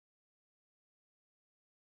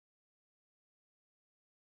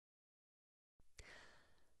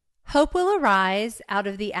Hope will arise out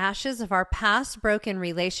of the ashes of our past broken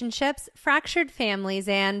relationships, fractured families,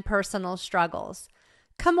 and personal struggles.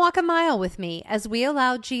 Come walk a mile with me as we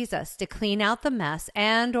allow Jesus to clean out the mess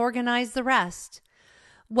and organize the rest.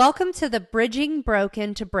 Welcome to the Bridging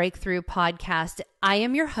Broken to Breakthrough podcast. I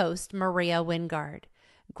am your host, Maria Wingard.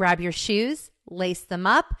 Grab your shoes, lace them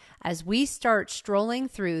up as we start strolling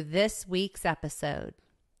through this week's episode.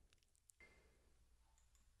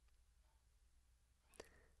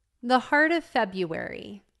 The Heart of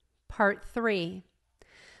February, Part 3.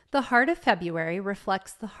 The Heart of February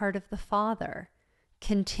reflects the heart of the Father.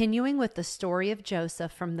 Continuing with the story of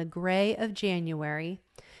Joseph from the gray of January,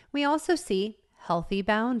 we also see healthy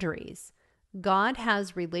boundaries. God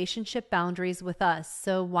has relationship boundaries with us,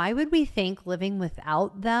 so why would we think living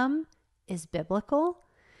without them is biblical?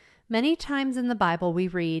 Many times in the Bible we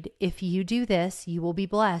read, if you do this, you will be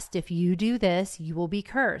blessed. If you do this, you will be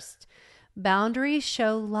cursed. Boundaries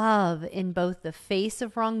show love in both the face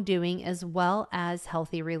of wrongdoing as well as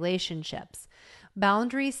healthy relationships.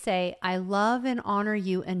 Boundaries say, I love and honor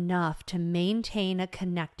you enough to maintain a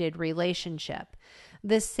connected relationship.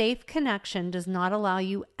 This safe connection does not allow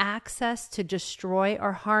you access to destroy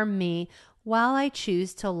or harm me while I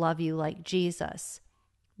choose to love you like Jesus.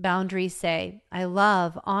 Boundaries say, I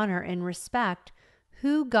love, honor, and respect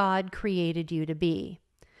who God created you to be.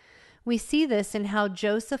 We see this in how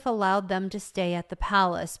Joseph allowed them to stay at the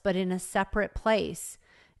palace, but in a separate place.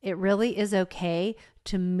 It really is okay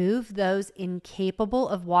to move those incapable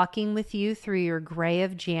of walking with you through your gray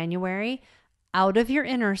of January out of your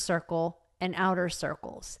inner circle and outer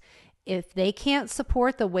circles. If they can't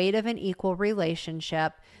support the weight of an equal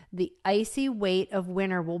relationship, the icy weight of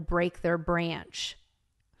winter will break their branch.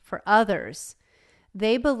 For others,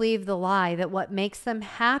 they believe the lie that what makes them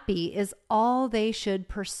happy is all they should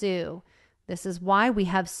pursue. This is why we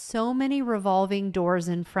have so many revolving doors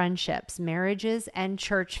in friendships, marriages, and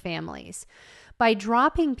church families. By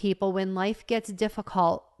dropping people when life gets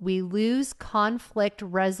difficult, we lose conflict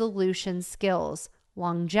resolution skills,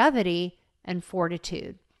 longevity, and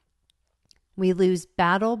fortitude. We lose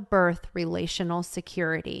battle birth relational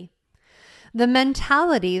security. The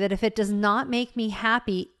mentality that if it does not make me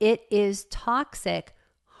happy, it is toxic,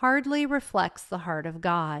 hardly reflects the heart of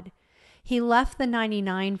God. He left the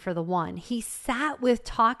 99 for the one. He sat with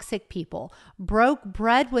toxic people, broke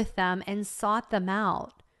bread with them, and sought them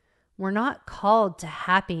out. We're not called to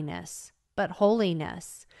happiness, but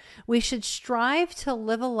holiness. We should strive to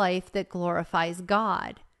live a life that glorifies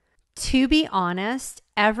God. To be honest,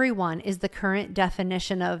 everyone is the current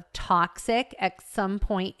definition of toxic at some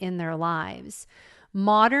point in their lives.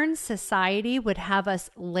 Modern society would have us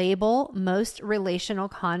label most relational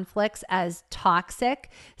conflicts as toxic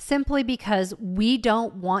simply because we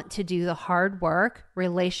don't want to do the hard work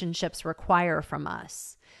relationships require from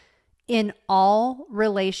us. In all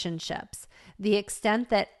relationships, the extent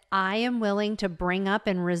that I am willing to bring up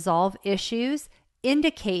and resolve issues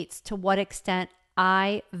indicates to what extent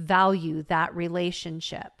I value that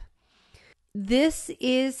relationship. This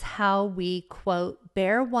is how we, quote,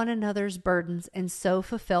 bear one another's burdens and so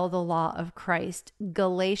fulfill the law of Christ.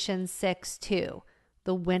 Galatians 6:2.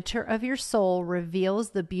 The winter of your soul reveals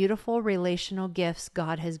the beautiful relational gifts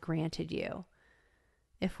God has granted you.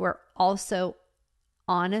 If we're also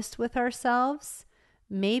honest with ourselves,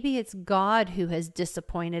 maybe it's God who has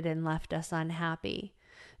disappointed and left us unhappy.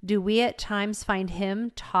 Do we at times find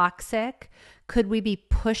him toxic? Could we be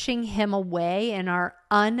pushing him away in our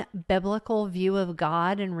unbiblical view of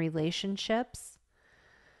God and relationships?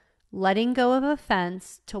 Letting go of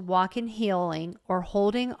offense to walk in healing or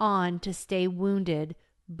holding on to stay wounded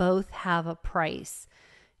both have a price.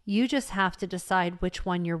 You just have to decide which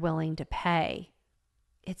one you're willing to pay.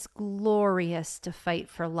 It's glorious to fight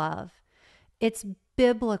for love. It's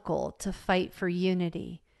biblical to fight for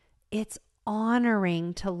unity. It's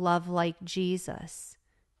honoring to love like Jesus.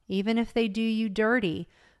 Even if they do you dirty,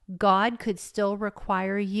 God could still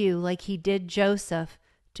require you, like he did Joseph,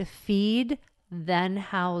 to feed, then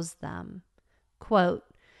house them. Quote,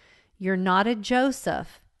 you're not a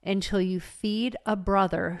Joseph until you feed a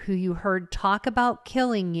brother who you heard talk about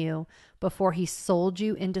killing you before he sold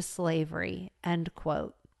you into slavery. End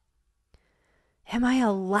quote. Am I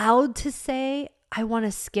allowed to say I want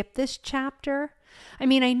to skip this chapter? I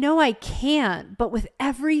mean, I know I can't, but with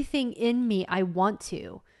everything in me, I want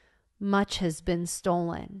to. Much has been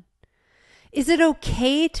stolen. Is it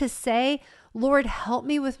okay to say, Lord, help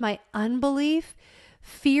me with my unbelief?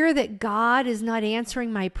 Fear that God is not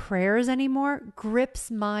answering my prayers anymore grips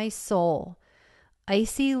my soul.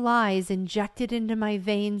 Icy lies injected into my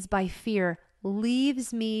veins by fear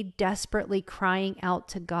leaves me desperately crying out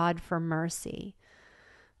to God for mercy.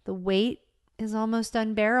 The The weight is almost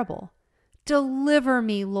unbearable. Deliver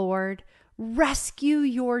me, Lord. Rescue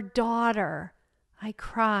your daughter. I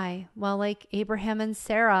cry while, like Abraham and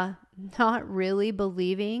Sarah, not really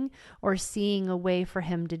believing or seeing a way for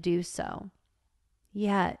him to do so.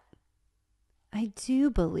 Yet, I do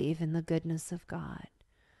believe in the goodness of God.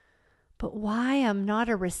 But why I'm not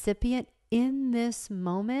a recipient in this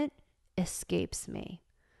moment escapes me.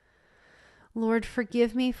 Lord,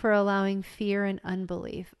 forgive me for allowing fear and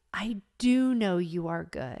unbelief. I do know you are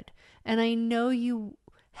good, and I know you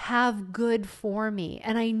have good for me,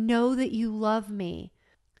 and I know that you love me.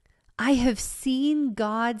 I have seen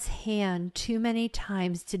God's hand too many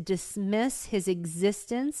times to dismiss his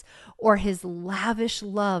existence or his lavish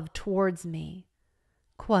love towards me.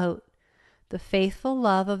 Quote, "The faithful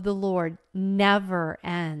love of the Lord never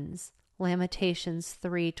ends." Lamentations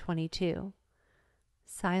 3:22.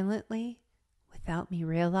 Silently, without me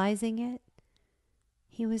realizing it,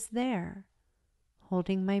 he was there,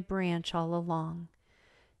 holding my branch all along,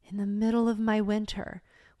 in the middle of my winter,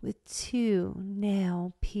 with two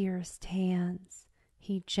nail-pierced hands.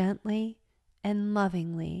 He gently and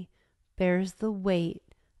lovingly bears the weight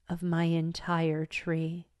of my entire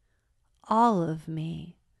tree, all of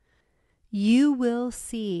me. You will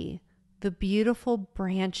see the beautiful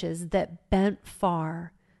branches that bent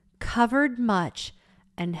far, covered much,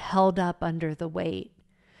 and held up under the weight.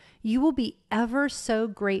 You will be ever so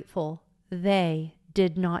grateful they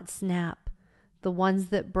did not snap. The ones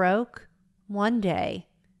that broke, one day,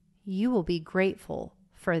 you will be grateful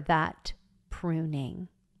for that pruning.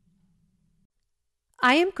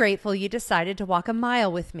 I am grateful you decided to walk a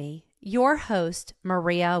mile with me, your host,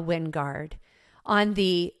 Maria Wingard, on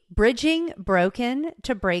the Bridging Broken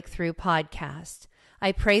to Breakthrough podcast.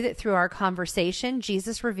 I pray that through our conversation,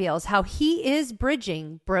 Jesus reveals how he is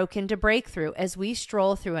bridging broken to breakthrough as we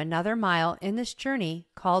stroll through another mile in this journey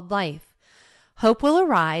called life. Hope will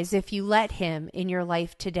arise if you let him in your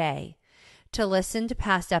life today. To listen to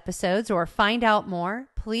past episodes or find out more,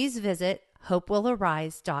 please visit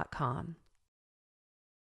hopewillarise.com.